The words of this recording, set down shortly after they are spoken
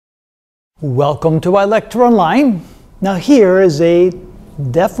Welcome to iLecture Online. Now here is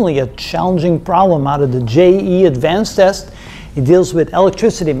definitely a challenging problem out of the JEE advanced test. It deals with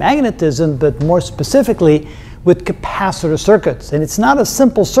electricity magnetism, but more specifically with capacitor circuits. And it's not a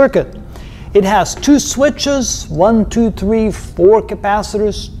simple circuit. It has two switches, 1, 2, 3, 4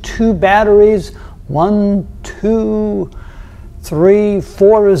 capacitors, 2 batteries, 1, 2, 3,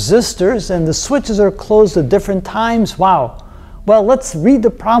 4 resistors, and the switches are closed at different times. Wow. Well, let's read the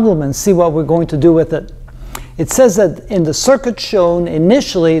problem and see what we're going to do with it. It says that in the circuit shown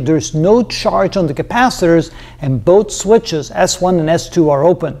initially, there's no charge on the capacitors and both switches, S1 and S2, are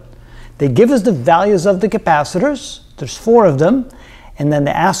open. They give us the values of the capacitors. There's 4 of them. And then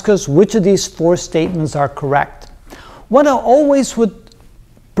they ask us which of these 4 statements are correct. What I always would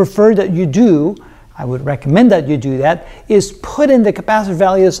prefer that you do, I would recommend that you do that, is put in the capacitor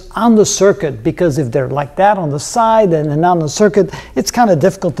values on the circuit, because if they're like that on the side and not on the circuit, it's kind of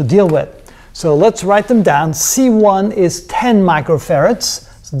difficult to deal with. So let's write them down. C1 is 10 microfarads.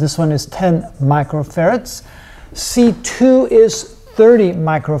 So this one is 10 microfarads. C2 is 30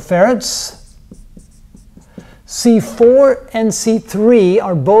 microfarads. C4 and C3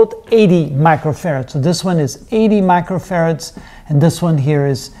 are both 80 microfarads. So this one is 80 microfarads, and this one here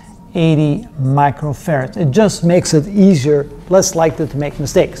is 80 microfarads. It just makes it easier, less likely to make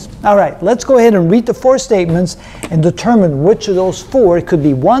mistakes. All right, let's go ahead and read the 4 statements and determine which of those 4, it could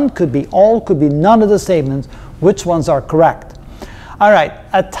be one, could be all, could be none of the statements, which ones are correct. All right,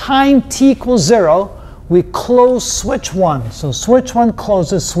 at time t equals 0, we close switch 1. So switch 1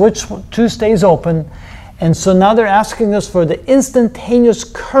 closes, switch 2 stays open. And so now they're asking us for the instantaneous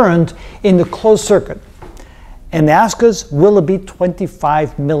current in the closed circuit. And they ask us, will it be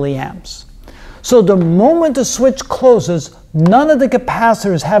 25 milliamps? So the moment the switch closes, none of the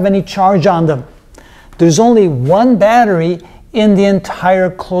capacitors have any charge on them. There's only one battery in the entire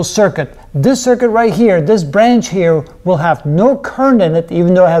closed circuit. This circuit right here, this branch here, will have no current in it,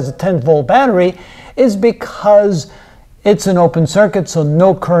 even though it has a 10-volt battery, is because it's an open circuit, so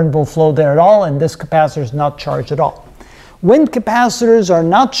no current will flow there at all, and this capacitor is not charged at all. When capacitors are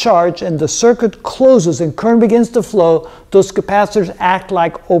not charged and the circuit closes and current begins to flow, those capacitors act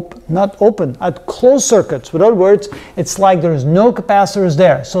like closed circuits. In other words, it's like there's no capacitors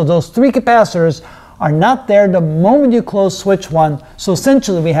there. So those 3 capacitors are not there the moment you close switch 1. So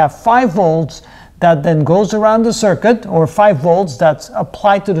essentially we have 5 volts that then goes around the circuit, or 5 volts that's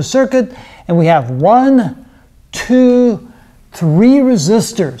applied to the circuit, and we have 1, 2, 3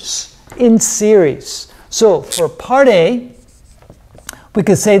 resistors in series. So for part A, we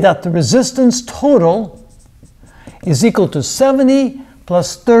could say that the resistance total is equal to 70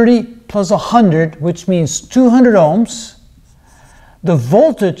 plus 30 plus 100, which means 200 ohms. The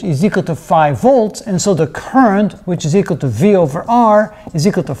voltage is equal to 5 volts, and so the current, which is equal to V over R, is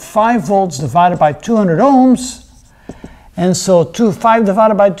equal to 5 volts divided by 200 ohms. And so 5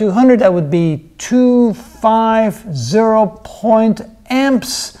 divided by 200, that would be 250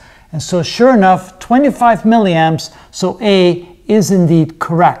 amps. And so sure enough, 25 milliamps, so A is indeed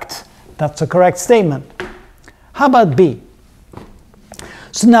correct. That's a correct statement. How about B?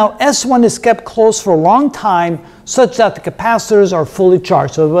 So now S1 is kept closed for a long time such that the capacitors are fully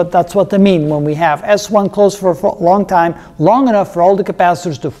charged. So that's what they mean when we have S1 closed for a long time, long enough for all the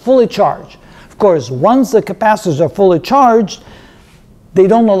capacitors to fully charge. Of course, once the capacitors are fully charged, they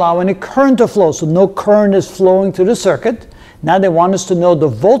don't allow any current to flow, so no current is flowing through the circuit. Now they want us to know the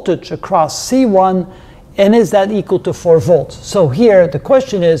voltage across C1, and is that equal to 4 volts? So here the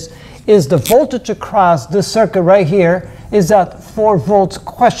question is the voltage across this circuit right here, is that 4 volts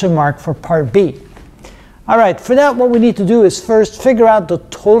question mark for part B? All right, for that what we need to do is first figure out the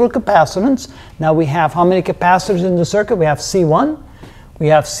total capacitance. Now we have how many capacitors in the circuit? We have C1, we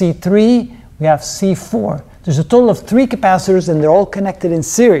have C3, we have C4. There's a total of 3 capacitors and they're all connected in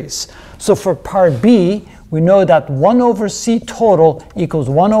series. So for part B, we know that 1 over C total equals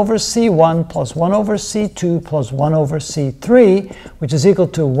 1 over C1 plus 1 over C2 plus 1 over C3, which is equal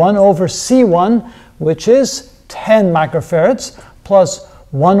to 1 over C1, which is 10 microfarads, plus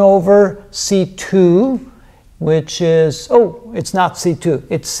 1 over C2, which is, oh, it's not C2,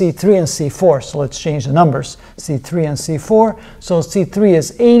 it's C3 and C4, so let's change the numbers, C3 and C4. So C3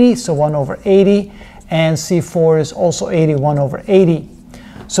 is 80, so 1 over 80, and C4 is also 80, 1 over 80.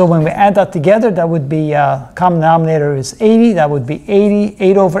 So when we add that together, that would be, common denominator is 80, that would be 80,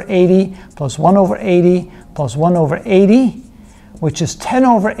 8 over 80, plus 1 over 80, plus 1 over 80, which is 10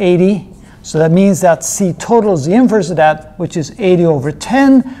 over 80. So that means that C total is the inverse of that, which is 80 over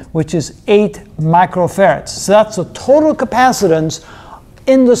 10, which is 8 microfarads. So that's the total capacitance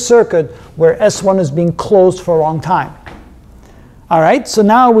in the circuit where S1 is being closed for a long time. All right, so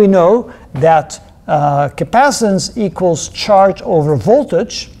now we know that capacitance equals charge over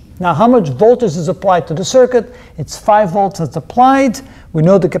voltage. Now, how much voltage is applied to the circuit? It's 5 volts that's applied. We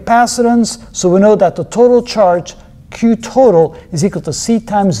know the capacitance, so we know that the total charge, Q total, is equal to C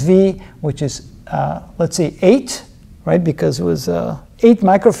times V, which is, let's say, 8, right? Because it was 8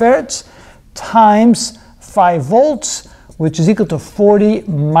 microfarads, times 5 volts, which is equal to 40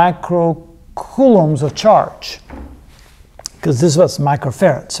 microcoulombs of charge. Because this was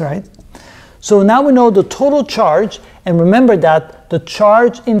microfarads, right? So now we know the total charge, and remember that the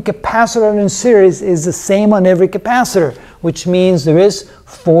charge in capacitor and in series is the same on every capacitor, which means there is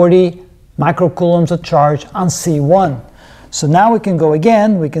 40 microcoulombs of charge on C1. So now we can go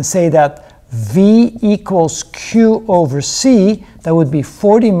again, we can say that V equals Q over C, that would be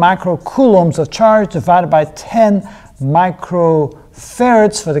 40 microcoulombs of charge divided by 10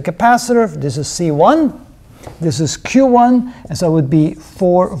 microfarads for the capacitor. This is C1, this is Q1, and so it would be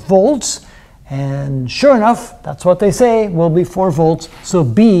 4 volts. And sure enough, that's what they say, will be 4 volts, so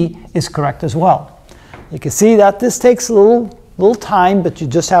B is correct as well. You can see that this takes a little time, but you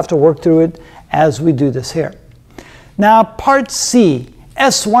just have to work through it as we do this here. Now, part C,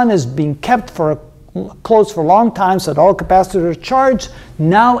 S1 is being kept closed for a long time, so that all capacitors are charged.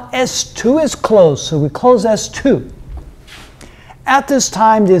 Now S2 is closed, so we close S2. At this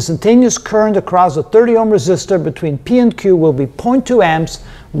time, the instantaneous current across the 30 ohm resistor between P and Q will be 0.2 amps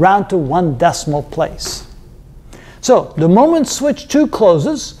round to 1 decimal place. So the moment switch 2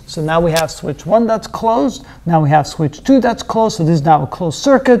 closes, so now we have switch 1 that's closed, now we have switch 2 that's closed, so this is now a closed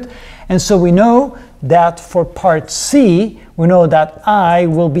circuit, and so we know that for part C, we know that I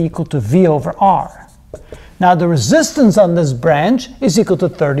will be equal to V over R. Now the resistance on this branch is equal to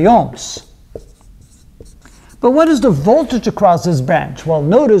 30 ohms. But what is the voltage across this branch? Well,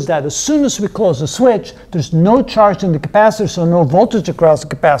 notice that as soon as we close the switch, there's no charge in the capacitor, so no voltage across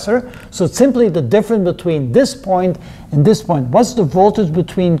the capacitor. So it's simply the difference between this point and this point. What's the voltage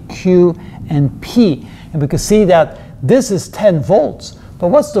between Q and P? And we can see that this is 10 volts. But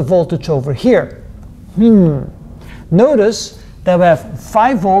what's the voltage over here? Notice that we have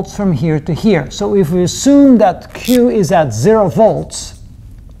 5 volts from here to here. So if we assume that Q is at 0 volts,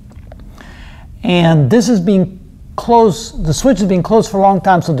 and this is being closed, the switch is being closed for a long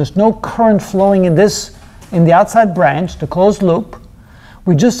time, so there's no current flowing in the outside branch, the closed loop.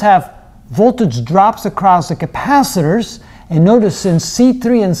 We just have voltage drops across the capacitors, and notice since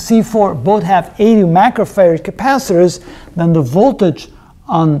C3 and C4 both have 80 microfarad capacitors, then the voltage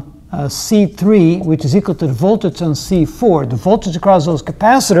on C3, which is equal to the voltage on C4, the voltage across those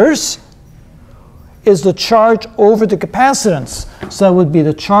capacitors is the charge over the capacitance. So that would be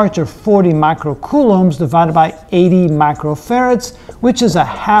the charge of 40 microcoulombs divided by 80 microfarads, which is a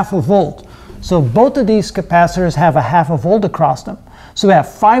half a volt. So both of these capacitors have a half a volt across them. So we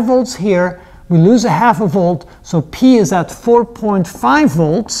have 5 volts here, we lose a half a volt, so P is at 4.5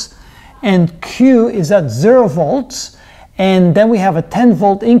 volts, and Q is at 0 volts, and then we have a 10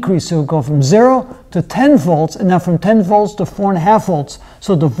 volt increase, so we'll go from 0 to 10 volts, and then from 10 volts to 4.5 volts.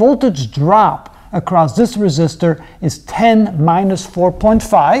 So the voltage drop across this resistor is 10 minus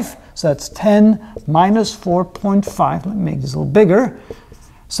 4.5, so that's 10 minus 4.5, let me make this a little bigger,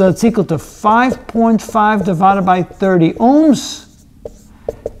 so it's equal to 5.5 divided by 30 ohms,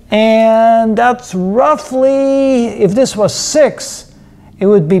 and that's roughly, if this was 6, it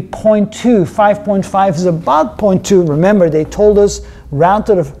would be 0.2, 5.5 is about 0.2, remember they told us round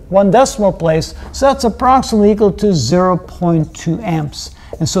to the 1 decimal place, so that's approximately equal to 0.2 amps,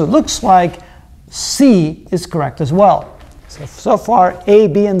 and so it looks like C is correct as well. So far, A,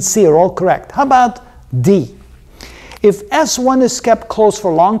 B, and C are all correct. How about D? If S1 is kept closed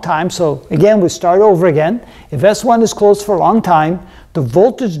for a long time, so again, we start over again. If S1 is closed for a long time, the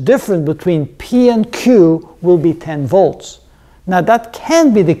voltage difference between P and Q will be 10 volts. Now that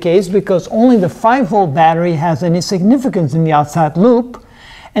can be the case because only the 5 volt battery has any significance in the outside loop,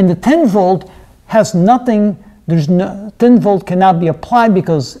 and the 10 volt has nothing. 10 volt cannot be applied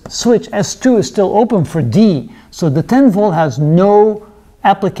because switch S2 is still open for D. So the 10 volt has no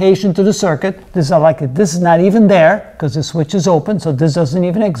application to the circuit. This is not even there because the switch is open, so this doesn't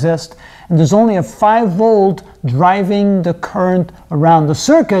even exist. And there's only a 5 volt driving the current around the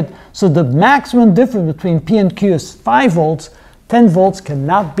circuit. So the maximum difference between P and Q is 5 volts. 10 volts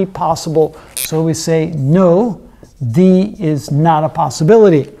cannot be possible. So we say no, D is not a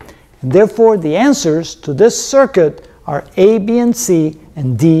possibility. And therefore, the answers to this circuit are A, B, and C,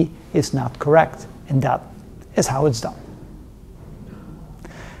 and D is not correct. And that is how it's done.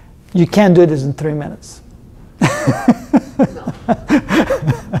 You can't do this in 3 minutes.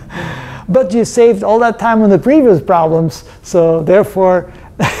 But you saved all that time on the previous problems, so therefore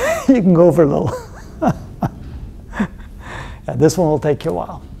You can go over a little. Yeah, this one will take you a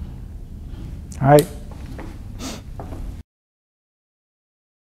while. All right.